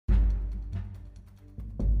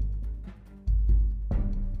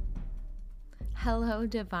Hello,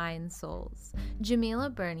 divine souls. Jamila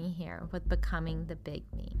Burney here with Becoming the Big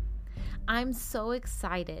Me. I'm so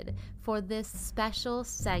excited for this special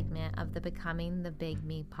segment of the Becoming the Big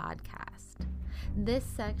Me podcast. This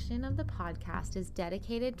section of the podcast is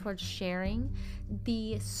dedicated towards sharing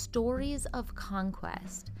the stories of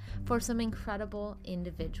conquest for some incredible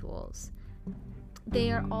individuals.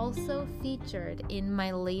 They are also featured in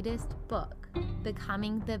my latest book,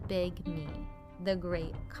 Becoming the Big Me, The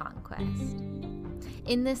Great Conquest.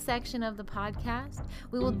 In this section of the podcast,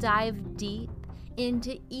 we will dive deep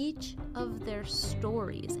into each of their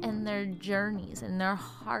stories and their journeys and their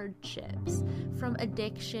hardships, from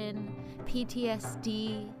addiction,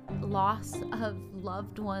 PTSD, loss of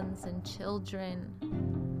loved ones and children.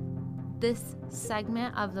 This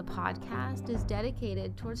segment of the podcast is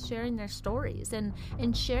dedicated towards sharing their stories and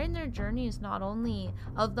sharing their journeys, not only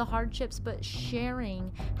of the hardships, but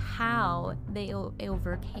sharing how they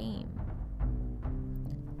overcame.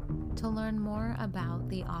 To learn more about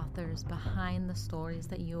the authors behind the stories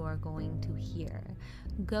that you are going to hear,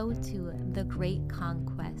 go to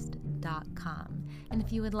thegreatconquest.com. And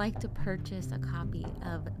if you would like to purchase a copy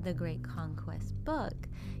of The Great Conquest book,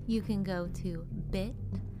 you can go to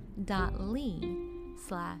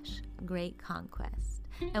bit.ly/greatconquest.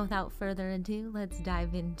 And without further ado, let's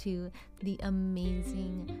dive into the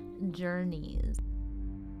amazing journeys.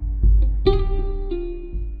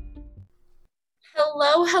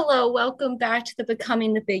 Hello. Welcome back to the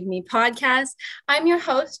Becoming the Big Me podcast. I'm your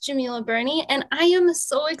host, Jamila Burney, and I am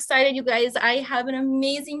so excited, you guys. I have an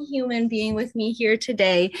amazing human being with me here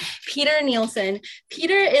today, Peter Neilson.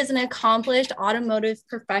 Peter is an accomplished automotive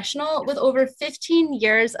professional with over 15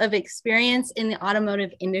 years of experience in the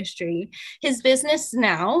automotive industry. His business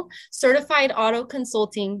now, Certified Auto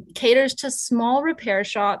Consulting, caters to small repair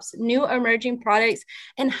shops, new emerging products,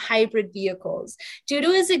 and hybrid vehicles. Due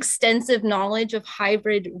to his extensive knowledge of hybrid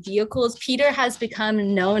vehicles, Peter has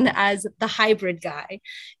become known as the hybrid guy.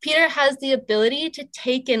 Peter has the ability to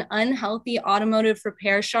take an unhealthy automotive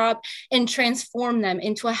repair shop and transform them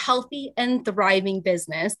into a healthy and thriving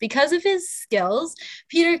business. Because of his skills,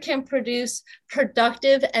 Peter can produce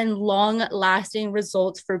productive and long-lasting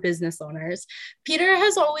results for business owners. Peter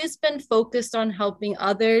has always been focused on helping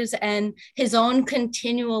others and his own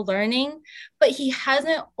continual learning, but he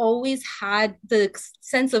hasn't always had the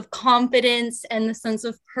sense of confidence and the sense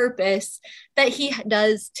of purpose that he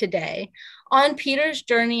does today. On Peter's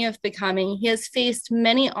journey of becoming, he has faced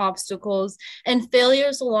many obstacles and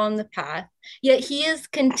failures along the path, yet he has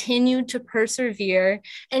continued to persevere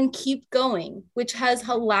and keep going, which has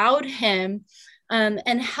allowed him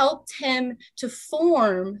and helped him to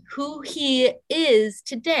form who he is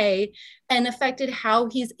today and affected how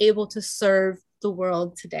he's able to serve the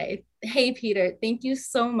world today. Hey, Peter, thank you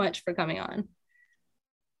so much for coming on.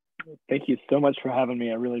 Thank you so much for having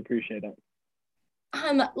me. I really appreciate it.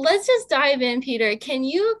 Let's just dive in, Peter. Can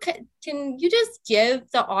you just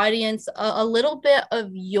give the audience a little bit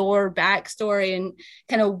of your backstory and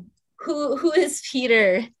kind of who is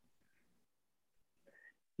Peter?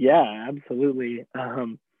 Yeah, absolutely.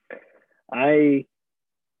 I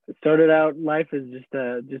started out life as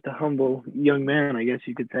just a humble young man, I guess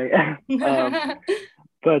you could say.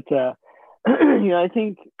 But I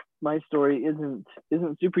think my story isn't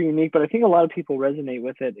super unique, but I think a lot of people resonate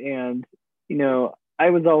with it. And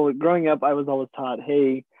growing up, I was always taught,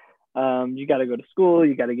 hey, you got to go to school,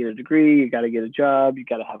 you got to get a degree, you got to get a job, you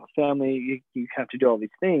got to have a family, you have to do all these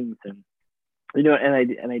things, and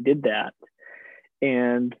I did that.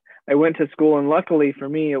 And I went to school, and luckily for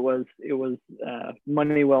me, it was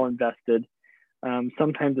money well invested.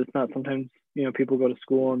 Sometimes it's not. Sometimes people go to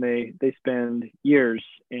school and they spend years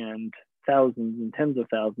and thousands and tens of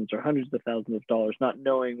thousands or hundreds of thousands of dollars not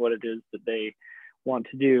knowing what it is that they want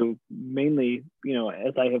to do. Mainly,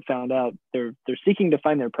 as I have found out, they're seeking to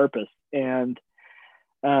find their purpose. And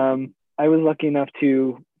I was lucky enough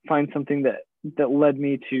to find something that led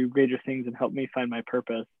me to greater things and helped me find my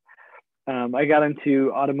purpose. I got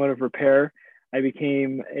into automotive repair. I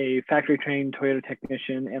became a factory trained Toyota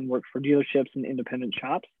technician and worked for dealerships and independent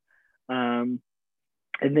shops. And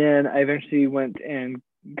then I eventually went and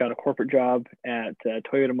got a corporate job at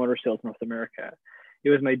Toyota Motor Sales North America.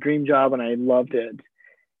 It was my dream job and I loved it.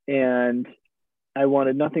 And I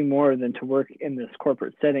wanted nothing more than to work in this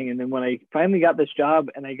corporate setting. And then when I finally got this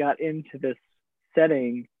job and I got into this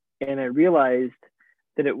setting and I realized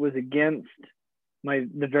that it was against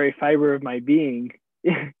the very fiber of my being,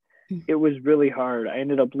 it was really hard. I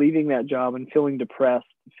ended up leaving that job and feeling depressed,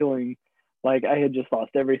 feeling like I had just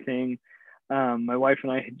lost everything. My wife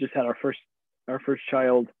and I had just had our first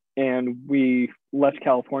child, and we left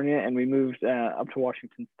California and we moved up to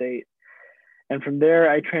Washington State. And from there,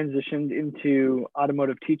 I transitioned into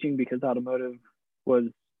automotive teaching because automotive was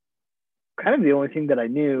kind of the only thing that I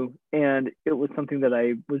knew. And it was something that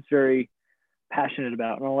I was very passionate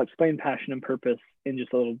about. And I'll explain passion and purpose in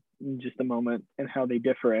just a moment, and how they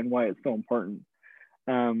differ and why it's so important.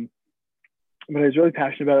 But I was really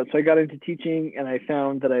passionate about it. So I got into teaching, and I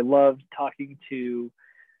found that I loved talking to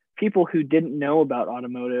people who didn't know about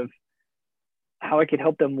automotive, how I could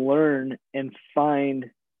help them learn and find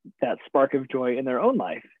that spark of joy in their own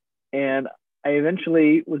life. And I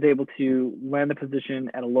eventually was able to land a position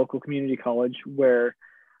at a local community college where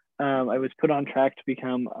I was put on track to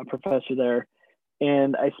become a professor there.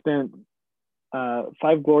 And I spent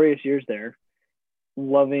 5 glorious years there,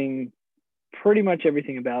 loving pretty much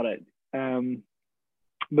everything about it.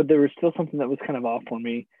 But there was still something that was kind of off for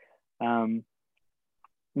me.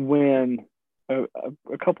 When a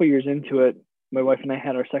couple years into it, my wife and I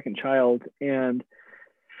had our second child, and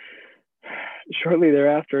shortly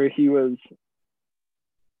thereafter, he was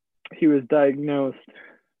diagnosed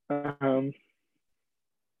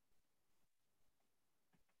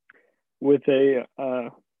with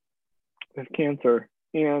cancer,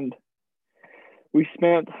 and we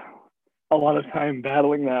spent a lot of time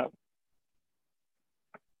battling that.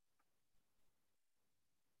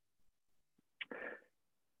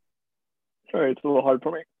 Sorry, it's a little hard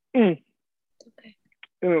for me. Okay.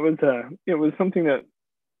 And it was something that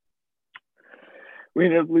we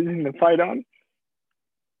ended up losing the fight on.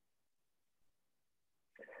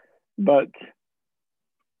 But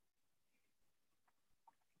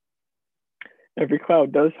every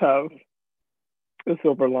cloud does have a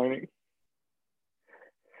silver lining.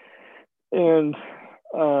 And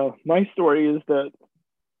my story is that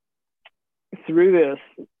through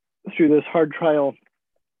this hard trial,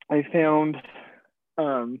 I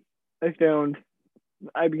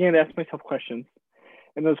began to ask myself questions.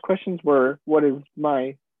 And those questions were, what is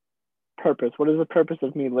my purpose? What is the purpose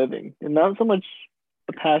of me living? And not so much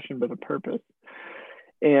a passion, but a purpose.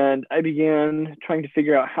 And I began trying to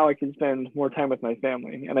figure out how I could spend more time with my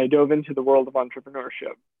family. And I dove into the world of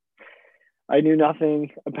entrepreneurship. I knew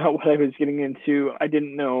nothing about what I was getting into. I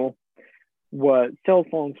didn't know what cell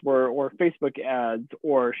phones were, or Facebook ads,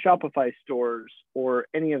 or Shopify stores, or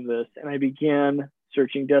any of this. And I began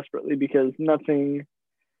searching desperately because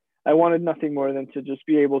I wanted nothing more than to just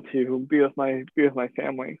be able to be with my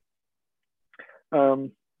family.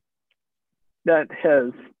 That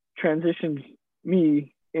has transitioned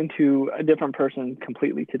me into a different person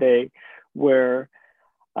completely today, where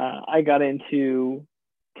I got into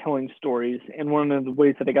telling stories. And one of the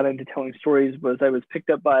ways that I got into telling stories was I was picked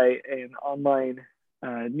up by an online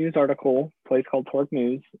news article place called Torque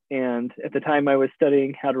News. And at the time I was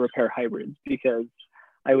studying how to repair hybrids because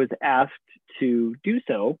I was asked to do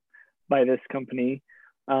so by this company.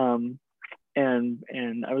 And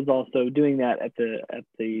I was also doing that at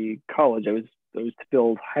the college. I was to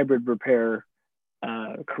build hybrid repair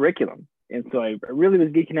curriculum. And so I really was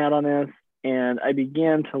geeking out on this. And I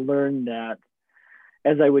began to learn that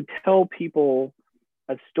as I would tell people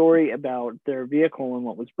a story about their vehicle and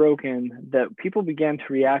what was broken, that people began to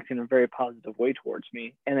react in a very positive way towards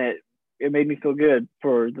me. And it made me feel good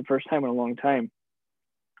for the first time in a long time.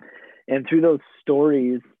 And through those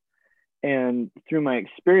stories and through my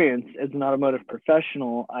experience as an automotive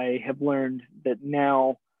professional, I have learned that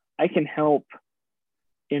now I can help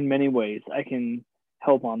in many ways. I can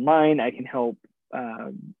help online. I can help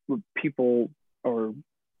people, or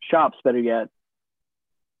shops, better yet,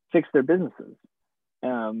 fix their businesses,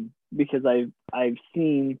 because I've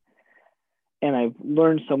seen and I've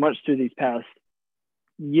learned so much through these past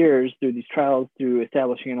years, through these trials, through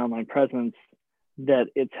establishing an online presence, that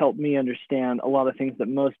it's helped me understand a lot of things that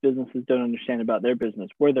most businesses don't understand about their business,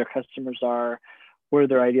 where their customers are, where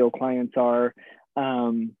their ideal clients are,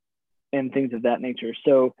 and things of that nature.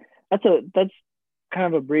 So that's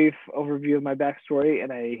kind of a brief overview of my backstory.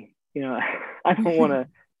 And I don't want to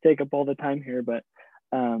take up all the time here, but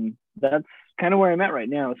that's kind of where I'm at right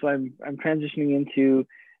now. So I'm transitioning into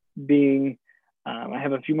being, I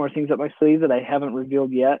have a few more things up my sleeve that I haven't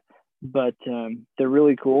revealed yet, but they're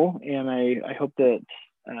really cool. And I hope that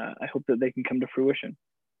they can come to fruition.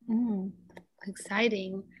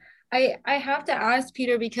 Exciting. I have to ask,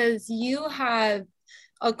 Peter, because you have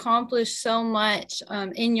accomplished so much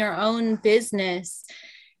in your own business.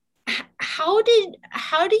 How do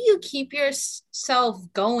you keep yourself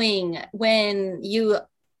going when you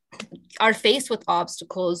are faced with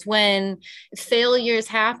obstacles, when failures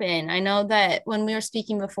happen? I know that when we were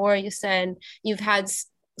speaking before, you said you've had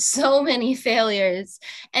so many failures,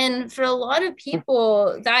 and for a lot of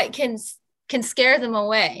people that can can scare them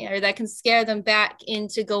away, or that can scare them back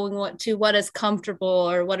into going to what is comfortable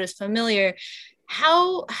or what is familiar.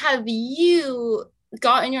 How have you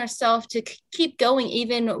gotten yourself to keep going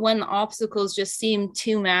even when the obstacles just seem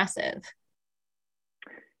too massive?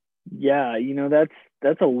 Yeah,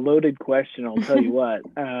 that's a loaded question, I'll tell you what.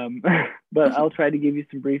 But I'll try to give you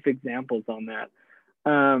some brief examples on that.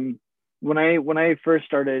 When I first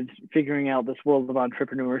started figuring out this world of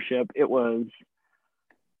entrepreneurship, it was,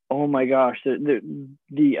 oh my gosh,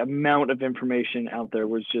 the amount of information out there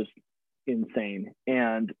was just insane.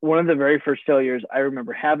 And one of the very first failures I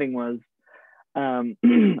remember having was I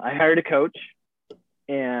hired a coach,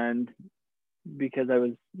 and because I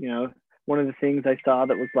was, one of the things I saw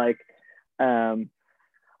that was like,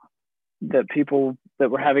 that people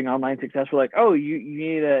that were having online success were like, oh, you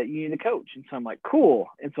need a coach. And so I'm like, cool.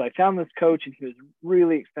 And so I found this coach, and he was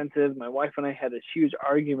really expensive. My wife and I had this huge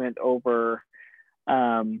argument over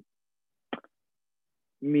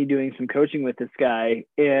me doing some coaching with this guy.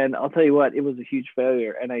 And I'll tell you what, it was a huge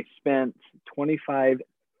failure. And I spent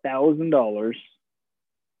 $25,000,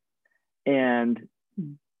 and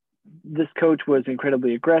this coach was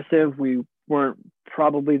incredibly aggressive. We weren't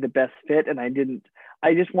probably the best fit, and I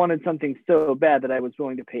just wanted something so bad that I was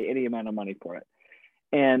willing to pay any amount of money for it.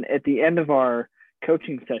 And at the end of our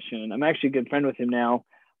coaching session, I'm actually a good friend with him now,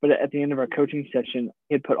 but at the end of our coaching session,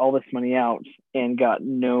 he had put all this money out and got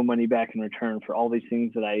no money back in return for all these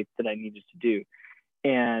things that I needed to do.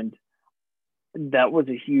 And that was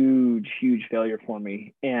a huge, huge failure for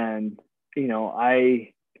me. And,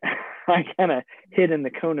 I kind of hid in the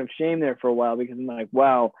cone of shame there for a while, because I'm like,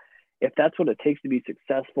 wow, if that's what it takes to be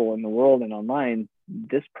successful in the world and online,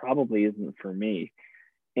 this probably isn't for me.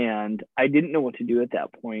 And I didn't know what to do at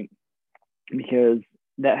that point, because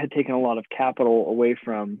that had taken a lot of capital away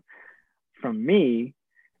from me.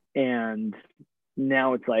 And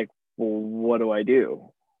now it's like, well, what do I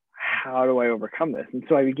do? How do I overcome this? And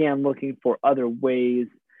so I began looking for other ways,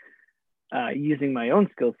 using my own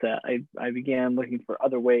skill set. I began looking for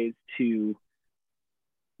other ways to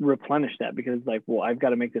replenish that, because like, well, I've got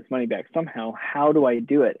to make this money back somehow. How do I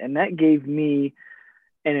do it? And that gave me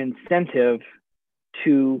an incentive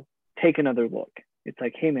to take another look. It's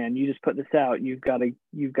like, hey man, you just put this out. You've got to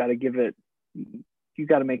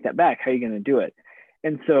make that back. How are you going to do it?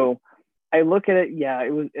 And so I look at it. Yeah,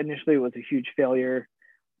 it was a huge failure,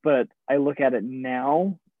 but I look at it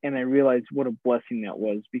now and I realize what a blessing that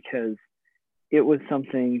was, because it was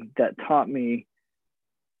something that taught me,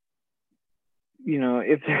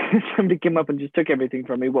 if somebody came up and just took everything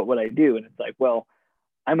from me, what would I do? And it's like, well,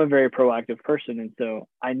 I'm a very proactive person. And so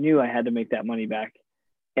I knew I had to make that money back,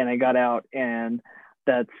 and I got out. And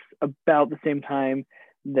that's about the same time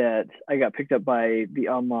that I got picked up by the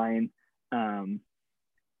online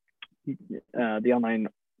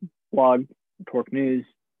blog, Torque News.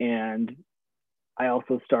 And I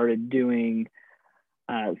also started doing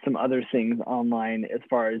some other things online, as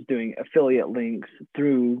far as doing affiliate links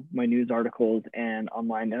through my news articles and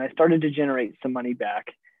online. And I started to generate some money back.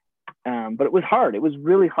 But it was hard. It was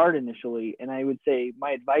really hard initially. And I would say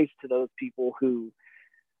my advice to those people who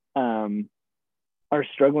are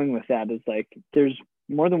struggling with that is like, there's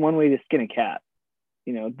more than one way to skin a cat.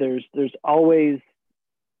 There's always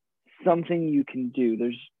something you can do.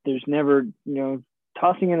 There's never,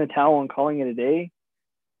 tossing in a towel and calling it a day.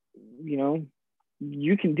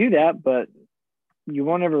 You can do that, but you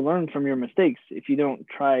won't ever learn from your mistakes if you don't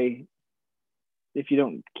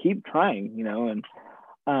keep trying.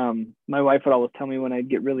 And my wife would always tell me when I'd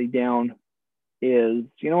get really down is,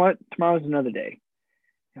 you know what, tomorrow's another day.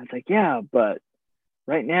 And it's like, yeah, but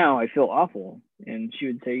right now I feel awful. And she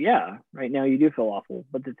would say, yeah, right now you do feel awful.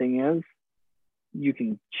 But the thing is, you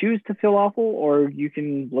can choose to feel awful, or you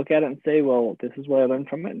can look at it and say, well, this is what I learned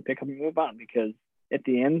from it, and pick up and move on. Because at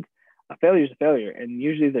the end, a failure is a failure. And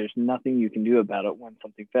usually there's nothing you can do about it when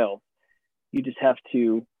something fails. You just have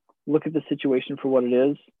to look at the situation for what it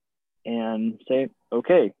is and say,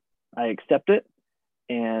 okay, I accept it,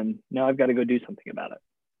 and now I've got to go do something about it.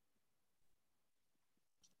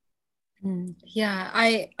 Yeah,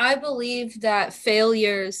 I believe that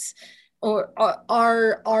failures are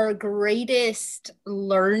our greatest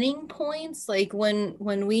learning points. Like when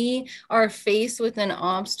we are faced with an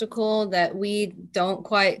obstacle that we don't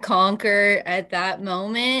quite conquer at that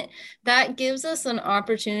moment, that gives us an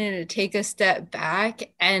opportunity to take a step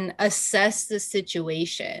back and assess the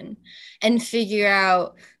situation and figure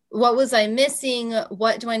out, what was I missing?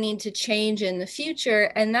 What do I need to change in the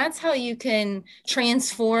future? And that's how you can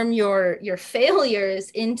transform your failures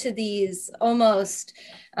into these almost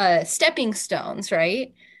stepping stones,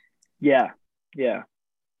 right? Yeah.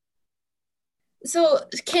 So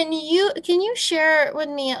can you share with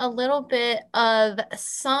me a little bit of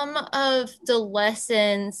some of the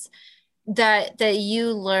lessons that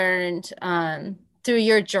you learned through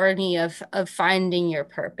your journey of finding your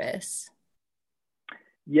purpose?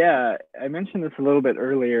 Yeah, I mentioned this a little bit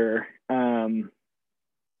earlier.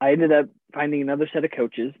 I ended up finding another set of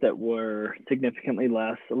coaches that were significantly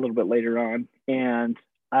less a little bit later on, and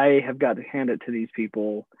I have got to hand it to these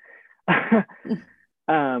people.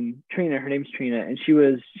 Trina, her name's Trina, and she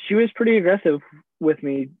was pretty aggressive with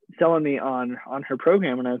me, selling me on her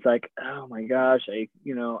program, and I was like, oh my gosh,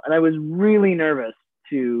 and I was really nervous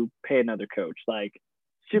to pay another coach, like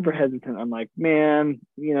super hesitant. I'm like, man,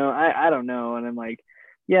 I don't know, and I'm like,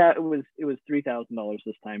 yeah, it was $3,000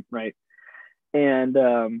 this time, right? And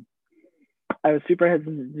I was super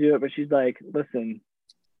hesitant to do it, but she's like, listen.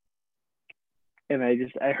 And I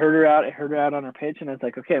heard her out on her pitch, and I was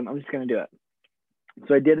like, okay, I'm just gonna do it.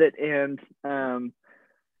 So I did it, and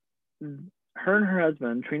her and her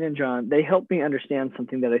husband, Trina and John, they helped me understand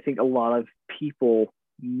something that I think a lot of people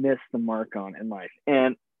miss the mark on in life.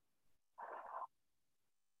 And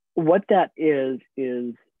what that is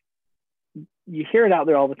you hear it out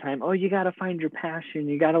there all the time. Oh, you got to find your passion.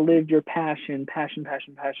 You got to live your passion, passion,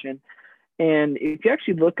 passion, passion. And if you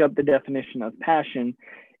actually look up the definition of passion,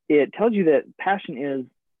 it tells you that passion is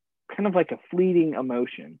kind of like a fleeting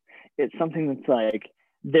emotion. It's something that's like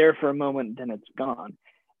there for a moment, then it's gone.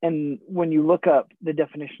 And when you look up the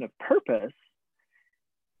definition of purpose,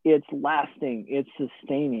 it's lasting, it's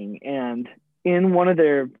sustaining. And in one of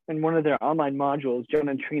their online modules, John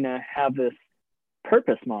and Trina have this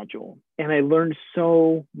purpose module. And I learned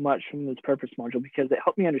so much from this purpose module because it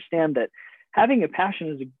helped me understand that having a passion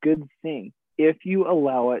is a good thing if you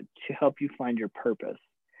allow it to help you find your purpose.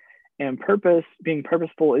 And purpose, being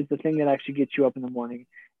purposeful, is the thing that actually gets you up in the morning.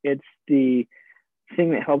 It's the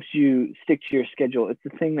thing that helps you stick to your schedule. It's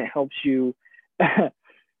the thing that helps you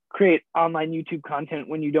create online YouTube content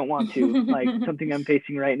when you don't want to, like something I'm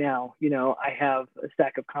facing right now. I have a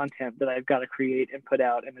stack of content that I've got to create and put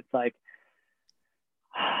out. And it's like,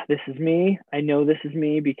 this is me. I know this is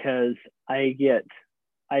me because I get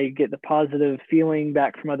the positive feeling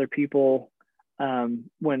back from other people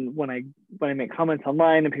when I make comments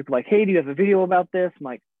online and people are like, hey, do you have a video about this? I'm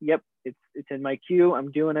like, yep, it's in my queue.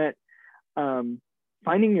 I'm doing it.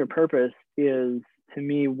 Finding your purpose is, to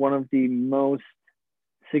me, one of the most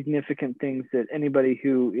significant things that anybody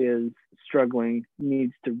who is struggling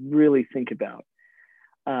needs to really think about.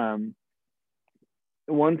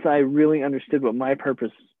 Once I really understood what my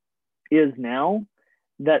purpose is now,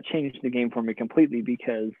 that changed the game for me completely,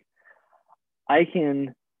 because I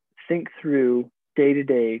can think through day to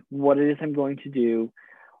day what it is I'm going to do,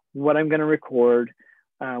 what I'm going to record,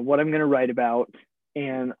 what I'm going to write about,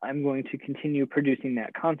 and I'm going to continue producing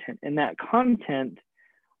that content. And that content,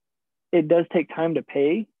 it does take time to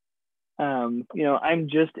pay. I'm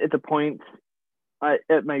just at the point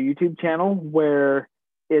at my YouTube channel where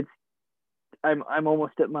I'm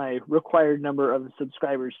almost at my required number of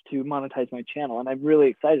subscribers to monetize my channel. And I'm really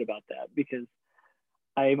excited about that because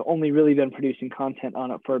I've only really been producing content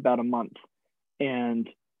on it for about a month. And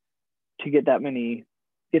to get that many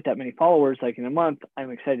followers, like in a month,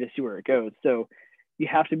 I'm excited to see where it goes. So you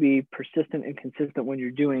have to be persistent and consistent when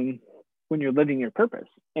you're living your purpose.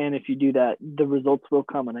 And if you do that, the results will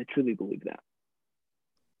come. And I truly believe that.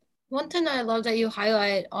 One thing that I love that you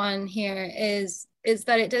highlight on here is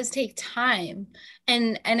that it does take time.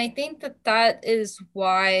 And I think that is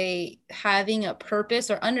why having a purpose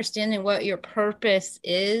or understanding what your purpose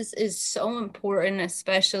is so important,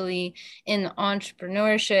 especially in the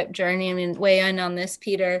entrepreneurship journey. I mean, weigh in on this,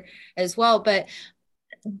 Peter, as well. But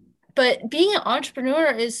being an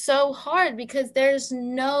entrepreneur is so hard because there's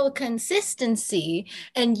no consistency,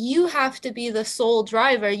 and you have to be the sole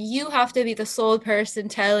driver. You have to be the sole person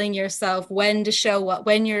telling yourself when to show up,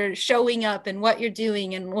 when you're showing up, and what you're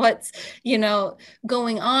doing, and what's,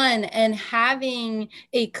 going on. And having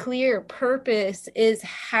a clear purpose is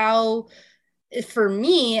how, for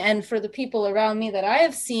me and for the people around me that I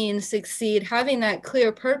have seen succeed, having that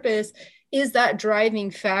clear purpose is that driving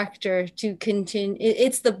factor to continue.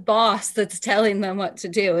 It's the boss that's telling them what to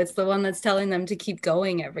do. It's the one that's telling them to keep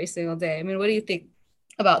going every single day. I mean, what do you think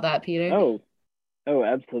about that, Peter? Oh,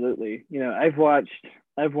 absolutely. I've watched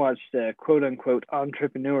quote unquote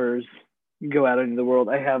entrepreneurs go out into the world.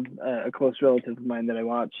 I have a close relative of mine that I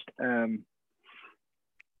watched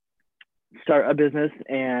start a business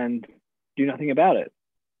and do nothing about it.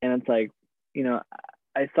 And it's like,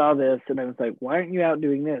 I saw this and I was like, why aren't you out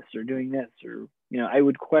doing this or doing this? Or, I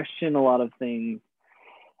would question a lot of things.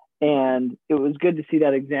 And it was good to see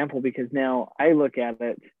that example, because now I look at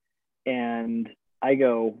it And I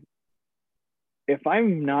go, if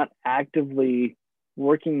I'm not actively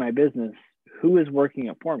working my business, who is working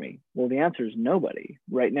it for me? Well, the answer is nobody.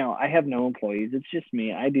 Right now, I have no employees. It's just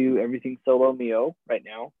me. I do everything solo mio right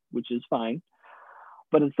now, which is fine.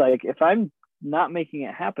 But it's like, if I'm not making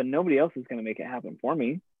it happen, nobody else is going to make it happen for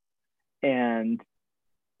me. And,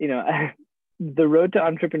 you know, the road to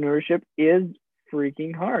entrepreneurship is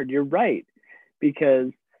freaking hard. You're right.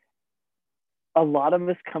 Because a lot of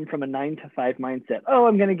us come from a 9 to 5 mindset. Oh,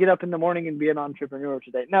 I'm going to get up in the morning and be an entrepreneur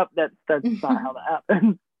today. Nope, that's not how that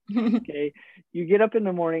happens. Okay. You get up in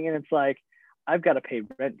the morning and it's like, I've got to pay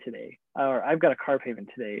rent today, or I've got a car payment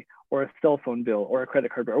today, or a cell phone bill, or a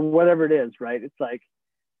credit card bill, or whatever it is, right? It's like,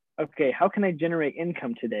 okay, how can I generate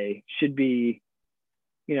income today? Should be,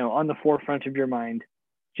 on the forefront of your mind,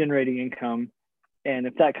 generating income. And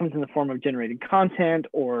if that comes in the form of generating content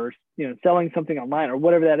or, selling something online or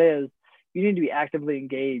whatever that is, you need to be actively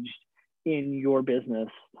engaged in your business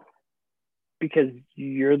because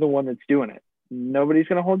you're the one that's doing it. Nobody's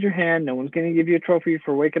going to hold your hand. No one's going to give you a trophy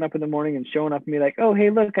for waking up in the morning and showing up and be like, oh, hey,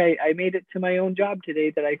 look, I made it to my own job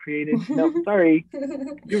today that I created. No, sorry,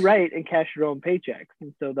 you're right, and cash your own paychecks.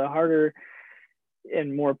 And so the harder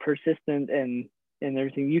and more persistent and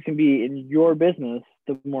everything you can be in your business,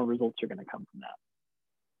 the more results are going to come from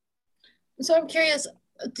that. So I'm curious,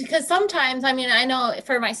 because sometimes, I mean, I know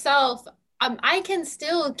for myself, I can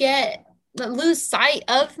still lose sight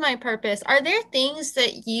of my purpose. Are there things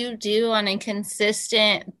that you do on a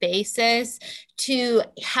consistent basis to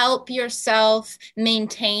help yourself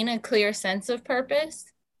maintain a clear sense of purpose?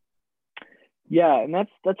 Yeah, and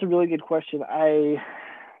that's a really good question. I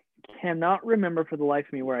cannot remember for the life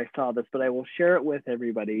of me where I saw this, but I will share it with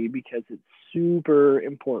everybody because it's super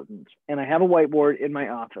important. And I have a whiteboard in my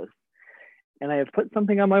office, and I have put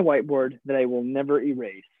something on my whiteboard that I will never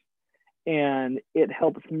erase. And it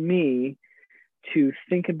helps me to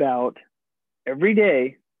think about every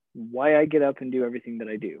day why I get up and do everything that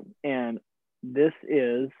I do. And this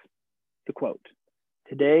is the quote: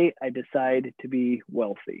 today I decide to be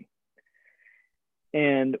wealthy.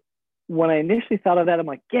 And when I initially thought of that, I'm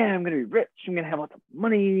like, yeah, I'm going to be rich. I'm going to have lots of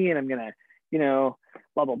money and I'm going to,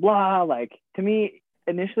 blah, blah, blah. Like, to me,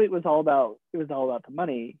 initially it was all about the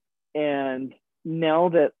money. And now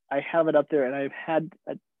that I have it up there and I've had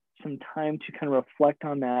some time to kind of reflect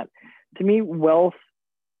on that, to me, wealth,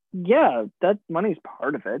 yeah, that money's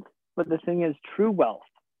part of it. But the thing is, true wealth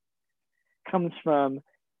comes from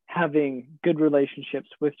having good relationships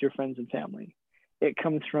with your friends and family. It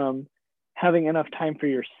comes from having enough time for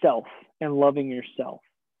yourself and loving yourself.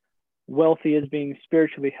 Wealthy is being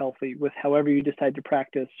spiritually healthy with however you decide to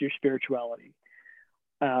practice your spirituality.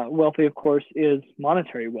 Wealthy, of course, is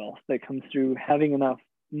monetary wealth that comes through having enough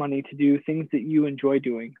money to do things that you enjoy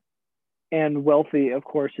doing. And wealthy, of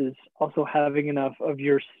course, is also having enough of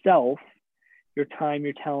yourself, your time,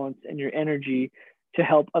 your talents, and your energy to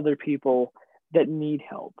help other people that need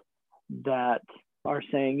help, that are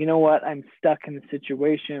saying, you know what, I'm stuck in a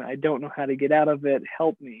situation. I don't know how to get out of it.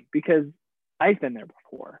 Help me, because I've been there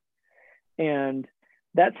before. And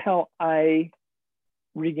that's how I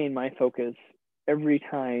regain my focus every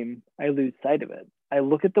time I lose sight of it. I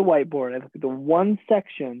look at the whiteboard, I look at the one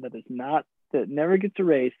section that never gets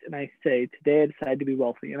erased, and I say, today I decide to be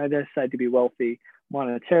wealthy. And I decide to be wealthy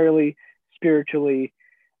monetarily, spiritually,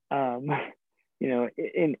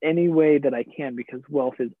 in any way that I can, because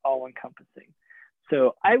wealth is all encompassing.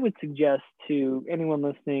 So I would suggest to anyone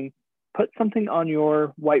listening, put something on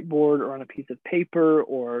your whiteboard or on a piece of paper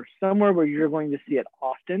or somewhere where you're going to see it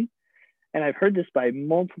often. And I've heard this by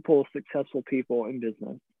multiple successful people in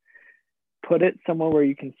business. Put it somewhere where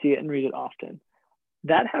you can see it and read it often.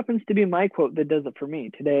 That happens to be my quote that does it for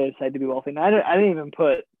me. Today I decided to be wealthy. And I didn't even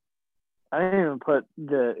put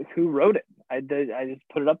the who wrote it. I just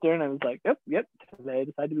put it up there and I was like, yep, today I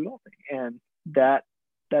decided to be wealthy. And that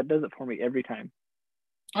does it for me every time.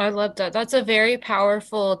 I love that. That's a very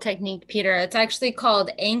powerful technique, Peter. It's actually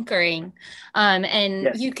called anchoring. And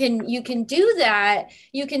Yes. you can do that.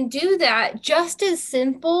 You can do that just as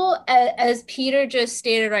simple as Peter just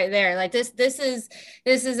stated right there. Like this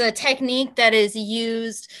is a technique that is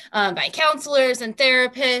used by counselors and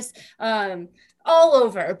therapists. All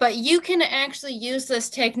over, but you can actually use this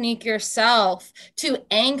technique yourself to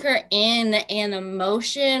anchor in an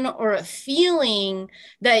emotion or a feeling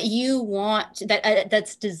that you want,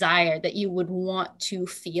 that's desired, that you would want to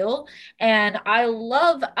feel. And I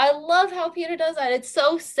love how Peter does that. It's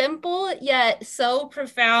so simple yet so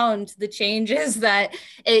profound, the changes that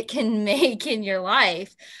it can make in your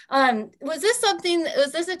life. Was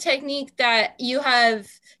this a technique that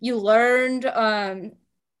you learned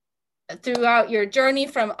throughout your journey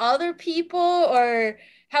from other people, or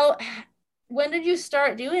how, when did you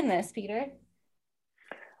start doing this, Peter?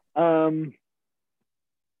 Um,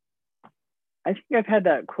 I think I've had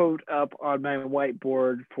that quote up on my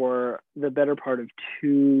whiteboard for the better part of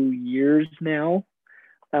 2 years now.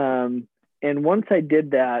 And once I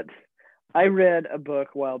did that, I read a book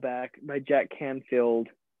a while back by Jack Canfield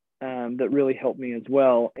that really helped me as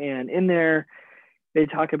well. And in there, they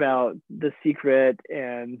talk about the secret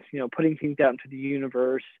and, putting things out into the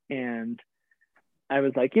universe. And I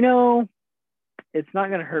was like, it's not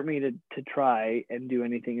going to hurt me to try and do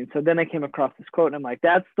anything. And so then I came across this quote and I'm like,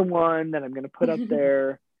 that's the one that I'm going to put up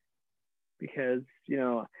there because,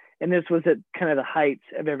 and this was at kind of the heights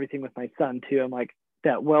of everything with my son too. I'm like,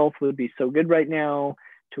 that wealth would be so good right now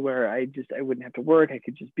to where I wouldn't have to work. I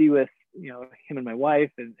could just be with, him and my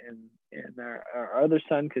wife and our other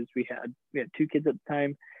son, because we had 2 kids at the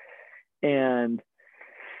time. And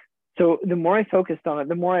so the more I focused on it,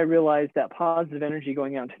 the more I realized that positive energy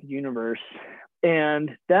going out into the universe.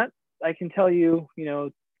 And that, I can tell you,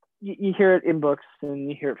 you hear it in books and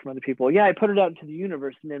you hear it from other people. Yeah, I put it out into the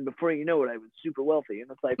universe, and then before you know it, I was super wealthy.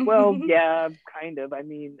 And it's like, well, yeah, kind of. I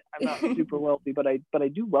mean, I'm not super wealthy, but I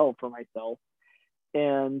do well for myself.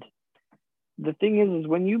 And the thing is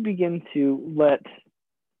when you begin to let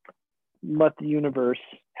the universe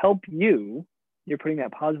help you, you're putting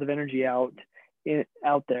that positive energy out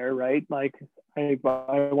there, right? Like, I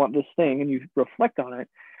want this thing, and you reflect on it.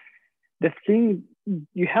 The thing,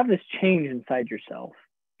 you have this change inside yourself,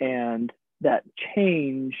 and that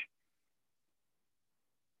change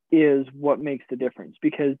is what makes the difference,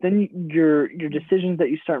 because then your decisions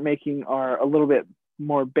that you start making are a little bit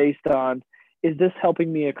more based on, is this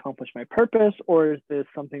helping me accomplish my purpose, or is this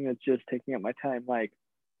something that's just taking up my time? Like,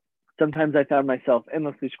 sometimes I found myself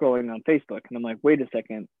endlessly scrolling on Facebook, and I'm like, wait a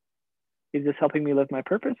second, is this helping me live my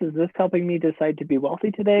purpose? Is this helping me decide to be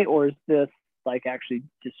wealthy today? Or is this like actually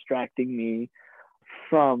distracting me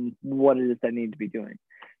from what it is I need to be doing?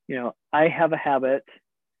 I have a habit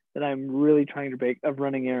that I'm really trying to break of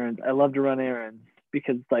running errands. I love to run errands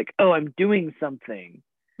because it's like, oh, I'm doing something.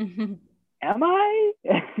 Am I?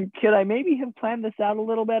 Could I maybe have planned this out a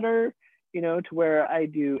little better? To where I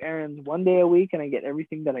do errands 1 day a week and I get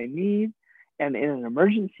everything that I need. And in an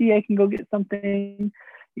emergency, I can go get something,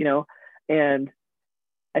 and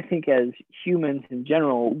I think as humans in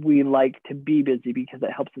general, we like to be busy because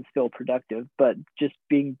it helps us feel productive, but just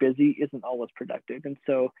being busy isn't always productive. And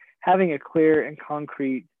so having a clear and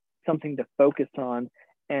concrete something to focus on,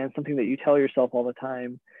 and something that you tell yourself all the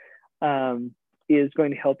time, is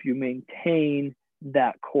going to help you maintain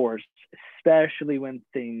that course, especially when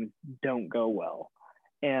things don't go well.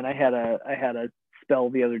 And I had a spell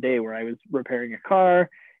the other day where I was repairing a car,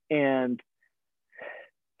 and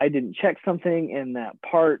I didn't check something, and that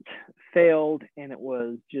part failed, and it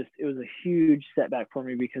was a huge setback for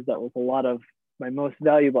me, because that was a lot of my most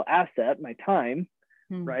valuable asset, my time,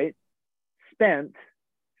 right, spent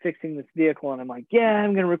fixing this vehicle. And I'm like, yeah,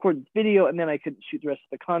 I'm going to record this video, and then I couldn't shoot the rest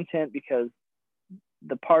of the content because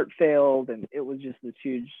the part failed, and it was just this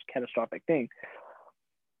huge catastrophic thing.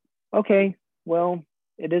 Okay, well,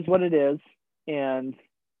 it is what it is, and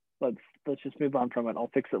let's just move on from it.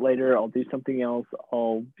 I'll fix it later. I'll do something else.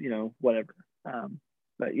 I'll, whatever.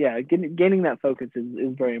 But yeah, gaining that focus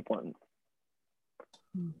is very important.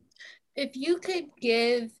 If you could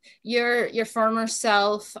give your former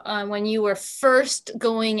self, when you were first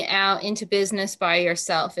going out into business by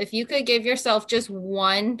yourself, if you could give yourself just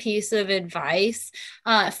one piece of advice,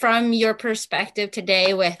 from your perspective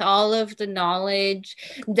today, with all of the knowledge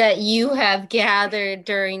that you have gathered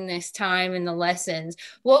during this time and the lessons,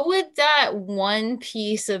 what would that one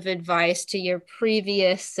piece of advice to your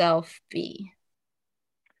previous self be?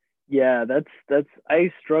 Yeah, that's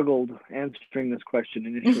I struggled answering this question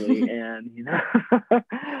initially, and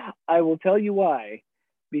I will tell you why.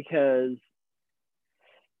 Because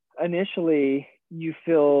initially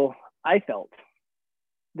I felt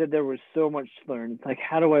that there was so much to learn. It's like,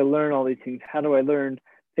 how do I learn all these things? How do I learn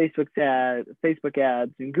Facebook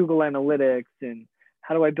ads and Google Analytics, and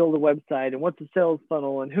how do I build a website, and what's a sales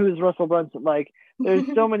funnel, and who is Russell Brunson? Like, there's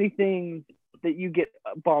so many things that you get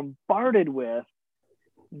bombarded with,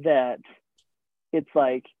 that it's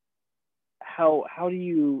like, how do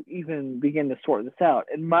you even begin to sort this out?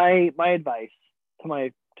 And my advice to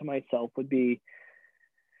myself would be,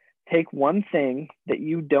 take one thing that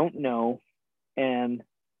you don't know and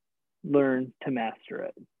learn to master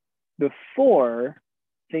it before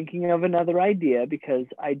thinking of another idea, because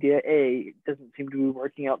idea A doesn't seem to be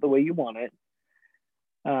working out the way you want it.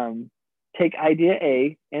 Take idea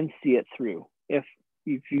A and see it through. If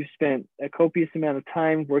if you spent a copious amount of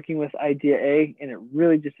time working with idea A and it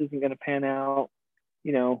really just isn't going to pan out,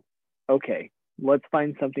 okay, let's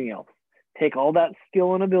find something else. Take all that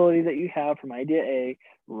skill and ability that you have from idea A,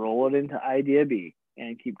 roll it into idea B,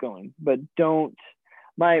 and keep going. But don't.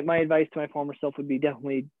 My advice to my former self would be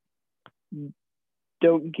definitely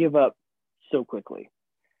don't give up so quickly.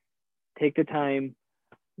 Take the time,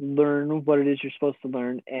 learn what it is you're supposed to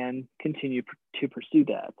learn, and continue to pursue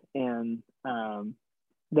that. And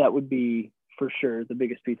that would be for sure the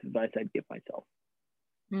biggest piece of advice I'd give myself.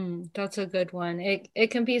 That's a good one.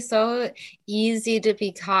 It can be so easy to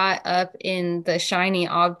be caught up in the shiny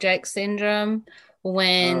object syndrome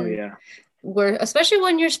when especially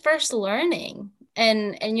when you're first learning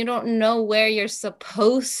and you don't know where you're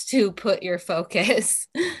supposed to put your focus.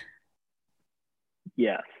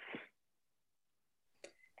 Yes.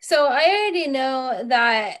 So I already know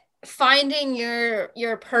that finding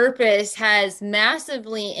your purpose has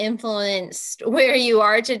massively influenced where you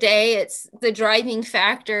are today. It's the driving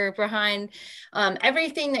factor behind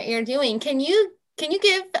everything that you're doing. Can you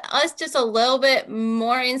give us just a little bit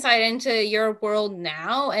more insight into your world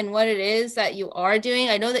now and what it is that you are doing?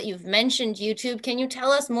 I know that you've mentioned YouTube. Can you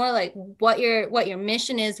tell us more like what your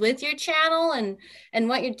mission is with your channel and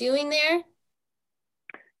what you're doing there?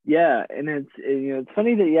 Yeah, and it's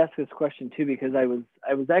funny that you asked this question too, because I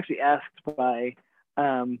was actually asked by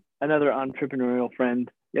another entrepreneurial friend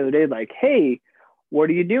the other day, like, hey, what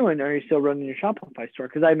are you doing? Are you still running your Shopify store?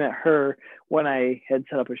 Because I met her when I had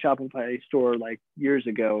set up a Shopify store like years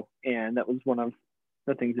ago, and that was one of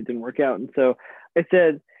the things that didn't work out. And so I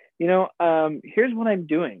said, here's what I'm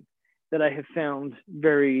doing that I have found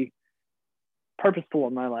very purposeful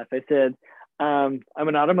in my life. I said, I'm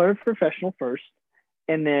an automotive professional first.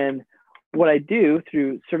 And then what I do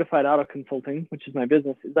through Certified Auto Consulting, which is my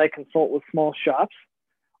business, is I consult with small shops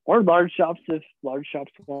or large shops if large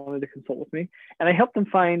shops wanted to consult with me. And I help them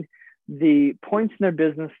find the points in their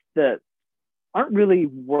business that aren't really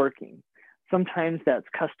working. Sometimes that's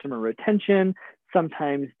customer retention.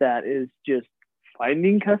 Sometimes that is just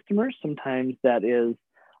finding customers. Sometimes that is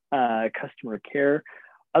customer care.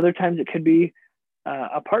 Other times it could be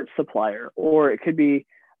a parts supplier, or it could be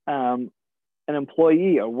an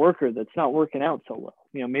employee, a worker that's not working out so well.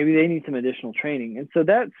 Maybe they need some additional training. And so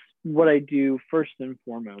that's what I do first and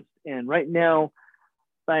foremost. And right now,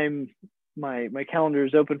 my calendar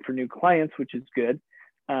is open for new clients, which is good.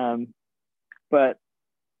 But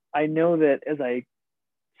I know that as I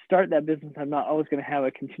start that business, I'm not always going to have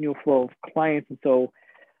a continual flow of clients. And so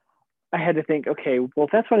I had to think, okay, well,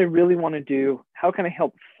 if that's what I really want to do, how can I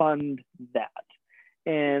help fund that?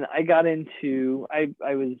 And I got into,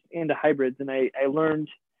 I was into hybrids, and I learned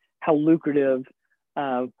how lucrative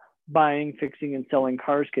buying, fixing, and selling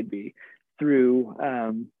cars could be through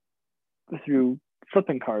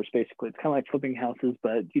flipping cars, basically. It's kind of like flipping houses,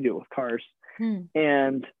 but you do it with cars.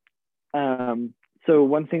 And so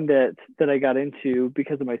one thing that I got into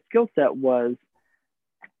because of my skill set was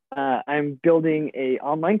I'm building a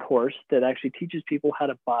online course that actually teaches people how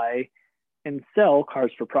to buy and sell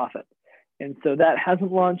cars for profit. And so that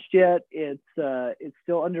hasn't launched yet. It's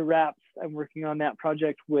still under wraps. I'm working on that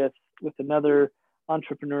project with another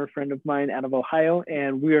entrepreneur friend of mine out of Ohio,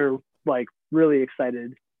 and we're like really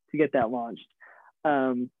excited to get that launched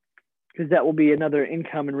because that will be another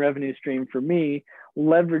income and revenue stream for me,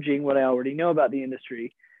 leveraging what I already know about the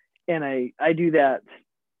industry. And I do that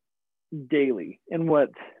daily. And what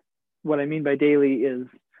I mean by daily is,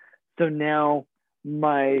 so now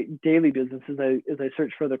my daily business as I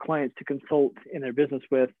search for other clients to consult in their business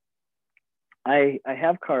with, I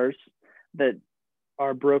have cars that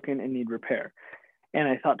are broken and need repair. And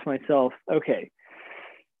I thought to myself, okay,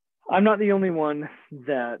 I'm not the only one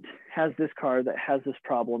that has this car that has this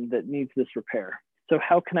problem that needs this repair. So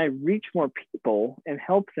how can I reach more people and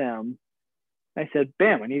help them? I said,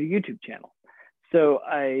 bam, I need a YouTube channel. So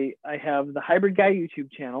I have the Hybrid Guy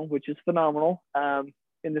YouTube channel, which is phenomenal.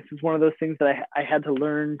 And this is one of those things that I had to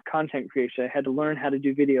learn content creation. I had to learn how to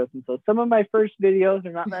do videos. And so some of my first videos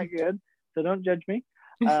are not that good, so don't judge me.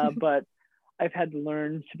 But I've had to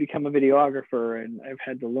learn to become a videographer, and I've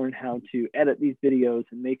had to learn how to edit these videos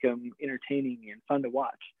and make them entertaining and fun to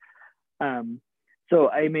watch. So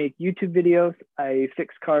I make YouTube videos, I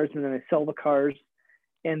fix cars, and then I sell the cars.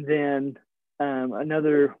 And then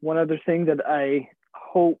one other thing that I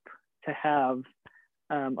hope to have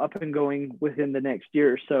up and going within the next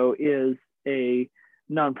year or so is a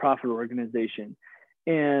nonprofit organization.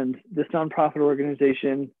 And this nonprofit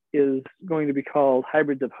organization is going to be called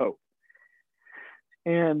Hybrids of Hope.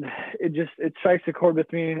 And it strikes a chord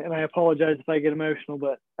with me, and I apologize if I get emotional,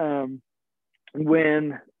 but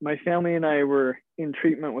when my family and I were in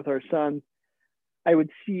treatment with our son, I would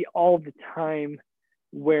see all the time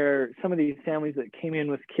where some of these families that came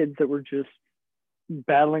in with kids that were just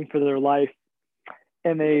battling for their life,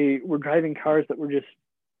 and they were driving cars that were just,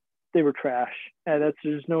 they were trash. And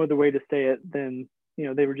there's no other way to say it than,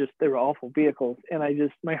 they were awful vehicles.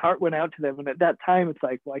 And my heart went out to them. And at that time, it's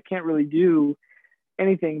like, well, I can't really do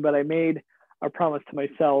anything, but I made a promise to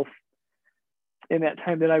myself in that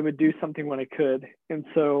time that I would do something when I could. And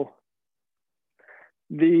so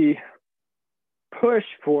the push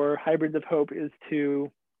for Hybrids of Hope is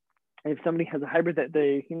to, if somebody has a hybrid that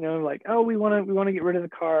they, like, oh, we want to get rid of the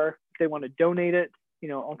car, if they want to donate it,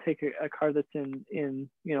 I'll take a car that's in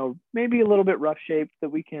maybe a little bit rough shape that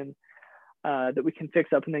we can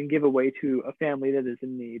fix up and then give away to a family that is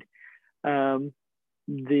in need.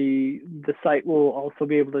 The site will also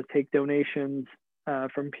be able to take donations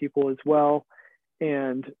from people as well.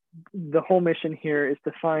 And the whole mission here is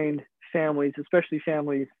to find families,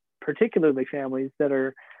 particularly families that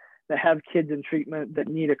have kids in treatment that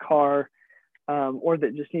need a car, or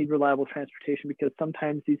that just need reliable transportation, because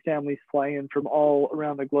sometimes these families fly in from all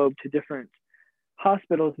around the globe to different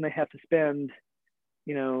hospitals, and they have to spend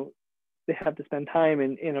time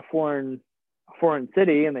in a foreign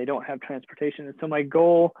city, and they don't have transportation. And so my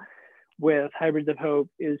goal with Hybrids of Hope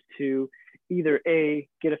is to either A,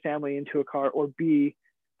 get a family into a car, or B,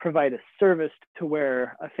 provide a service to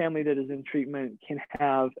where a family that is in treatment can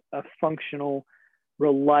have a functional,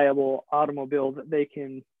 reliable automobile that they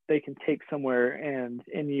can take somewhere and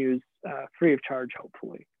use free of charge,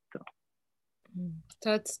 hopefully.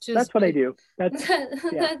 So that's what I do. That's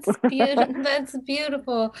beautiful. That's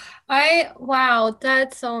beautiful. Wow,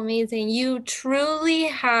 that's so amazing. You truly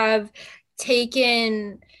have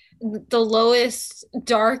taken the lowest,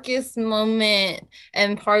 darkest moment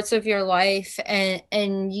and parts of your life,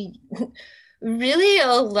 and you really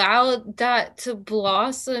allowed that to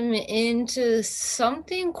blossom into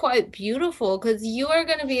something quite beautiful, because you are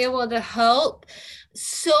going to be able to help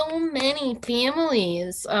so many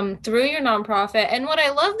families through your nonprofit. And what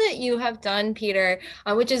I love that you have done, Peter,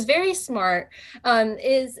 which is very smart,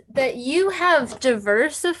 is that you have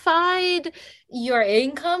diversified your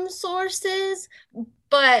income sources,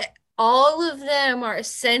 but all of them are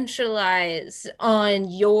centralized on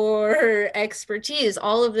your expertise.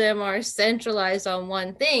 All of them are centralized on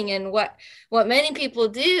one thing. And what many people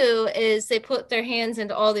do is they put their hands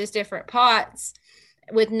into all these different pots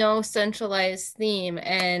with no centralized theme.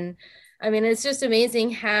 And I mean, it's just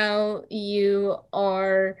amazing how you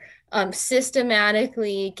are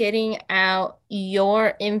systematically getting out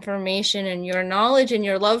your information and your knowledge and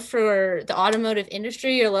your love for the automotive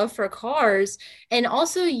industry, your love for cars, and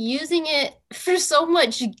also using it for so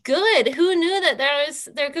much good. Who knew that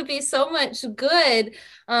there could be so much good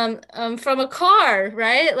from a car,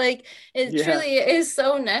 right? Like, it truly is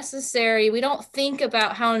so necessary. We don't think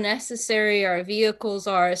about how necessary our vehicles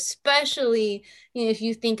are, especially if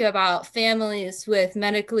you think about families with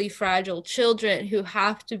medically fragile children who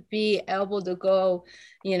have to be able to go,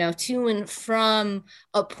 to and from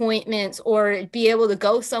appointments, or be able to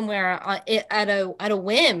go somewhere at a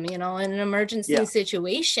whim, in an emergency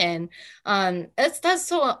situation. That's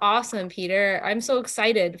so awesome, Peter. I'm so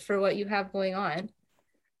excited for what you have going on.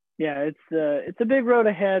 Yeah, it's a big road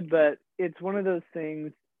ahead, but it's one of those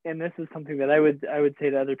things, and this is something that I would say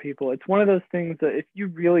to other people. It's one of those things that if you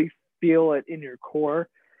really feel it in your core,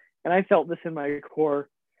 and I felt this in my core,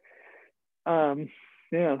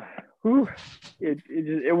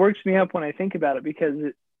 it works me up when I think about it, because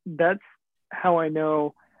that's how I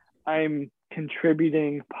know I'm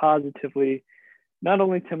contributing positively, not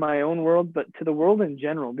only to my own world, but to the world in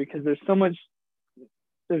general, because there's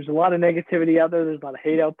a lot of negativity out there. There's a lot of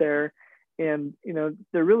hate out there, and,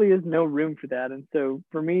 there really is no room for that. And so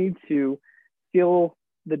for me to feel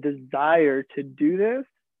the desire to do this,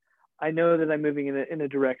 I know that I'm moving in a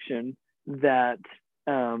direction that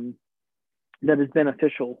is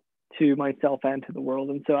beneficial to myself and to the world.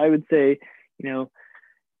 And so I would say,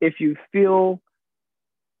 if you feel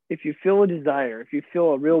a desire, if you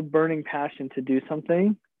feel a real burning passion to do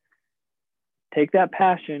something, take that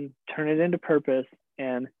passion, turn it into purpose,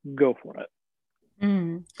 and go for it.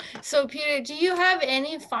 So, Peter, do you have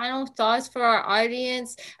any final thoughts for our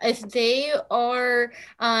audience? If they are,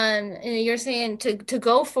 you're saying to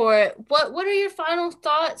go for it, what are your final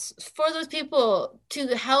thoughts for those people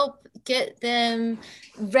to help get them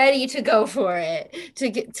ready to go for it,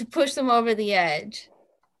 to push them over the edge?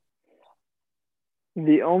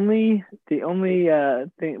 The only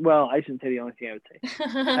thing, well, I shouldn't say the only thing I would say.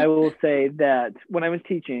 I will say that when I was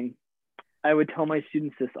teaching, I would tell my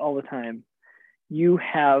students this all the time. You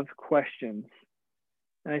have questions.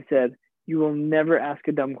 And I said, you will never ask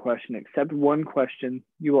a dumb question, except one question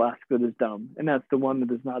you will ask that is dumb, and that's the one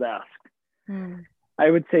that is not asked. I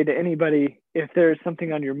would say to anybody, if there's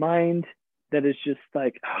something on your mind that is just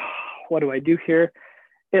like, oh, what do I do here?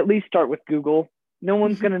 At least start with Google. No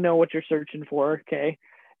one's going to know what you're searching for, okay?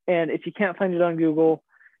 And if you can't find it on Google,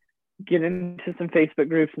 get into some Facebook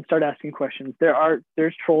groups and start asking questions.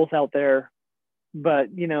 There's trolls out there, but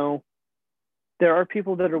there are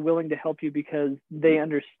people that are willing to help you because they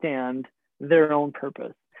understand their own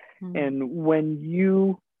purpose. And when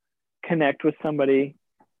you connect with somebody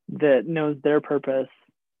that knows their purpose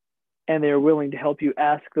and they're willing to help you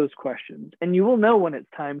ask those questions, and you will know when it's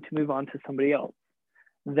time to move on to somebody else,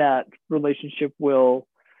 that relationship will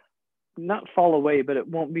not fall away, but it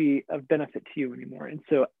won't be of benefit to you anymore. And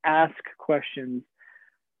so ask questions,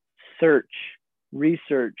 search,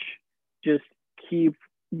 research, just keep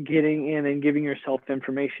getting in and giving yourself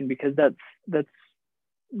information, because that's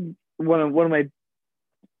one of my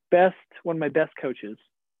best coaches.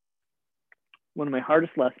 One of my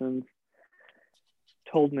hardest lessons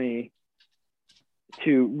told me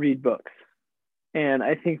to read books. And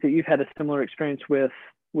I think that you've had a similar experience with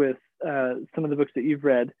some of the books that you've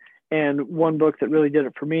read. And one book that really did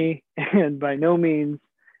it for me, and by no means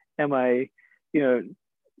am I, trying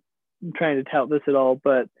to tout this at all,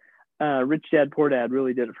 but Rich Dad, Poor Dad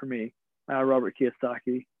really did it for me, Robert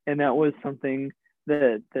Kiyosaki. And that was something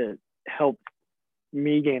that helped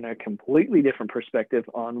me gain a completely different perspective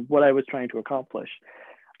on what I was trying to accomplish.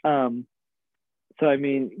 So, I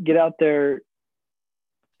mean, get out there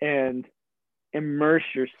and immerse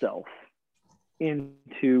yourself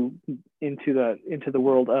into the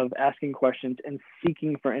world of asking questions and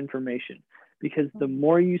seeking for information, because the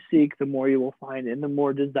more you seek, the more you will find, and the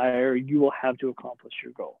more desire you will have to accomplish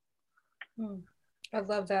your goal. I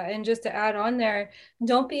love that. And just to add on there,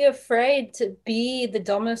 don't be afraid to be the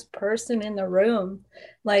dumbest person in the room,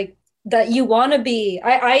 like that you want to be.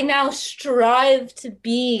 I now strive to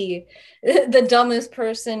be the dumbest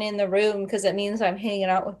person in the room, because it means I'm hanging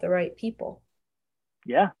out with the right people.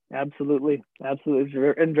 Yeah, absolutely.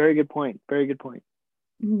 And very good point. Very good point.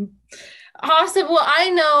 Awesome. Well, I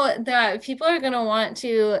know that people are going to want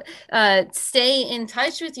to stay in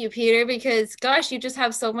touch with you, Peter, because gosh, you just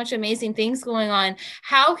have so much amazing things going on.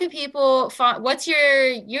 How can people what's your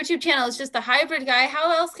YouTube channel? It's just The Hybrid Guy.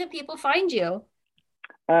 How else can people find you?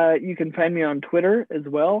 You can find me on Twitter as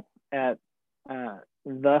well at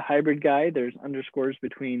The Hybrid Guy. There's underscores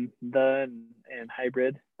between the and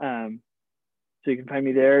hybrid. So you can find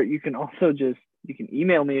me there. You can also you can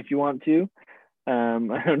email me if you want to.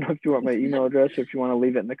 I don't know if you want my email address or if you want to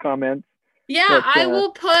leave it in the comments. Yeah, but, I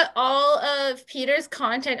will put all of Peter's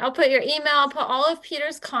contact. I'll put your email, I'll put all of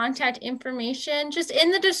Peter's contact information just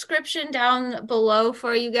in the description down below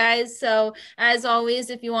for you guys. So as always,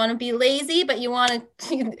 if you want to be lazy, but you want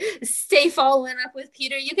to stay following up with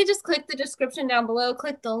Peter, you can just click the description down below,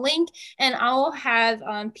 click the link, and I'll have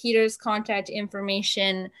Peter's contact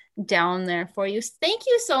information down there for you. Thank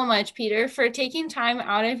you so much, Peter, for taking time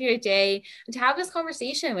out of your day to have this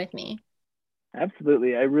conversation with me.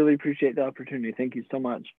 Absolutely. I really appreciate the opportunity. Thank you so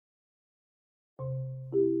much.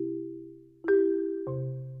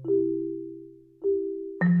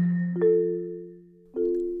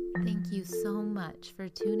 Thank you so much for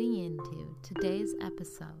tuning into today's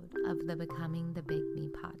episode of the Becoming the Big Me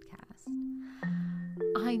podcast.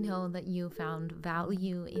 I know that you found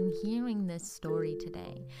value in hearing this story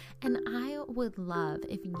today, and I would love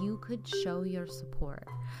if you could show your support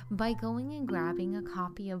by going and grabbing a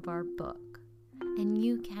copy of our book. And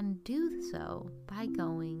you can do so by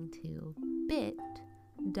going to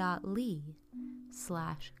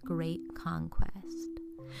bit.ly/greatconquest.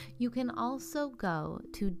 You can also go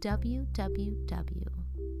to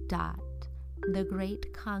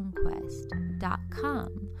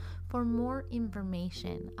www.thegreatconquest.com for more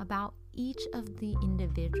information about each of the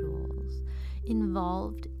individuals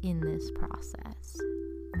involved in this process.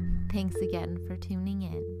 Thanks again for tuning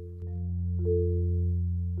in.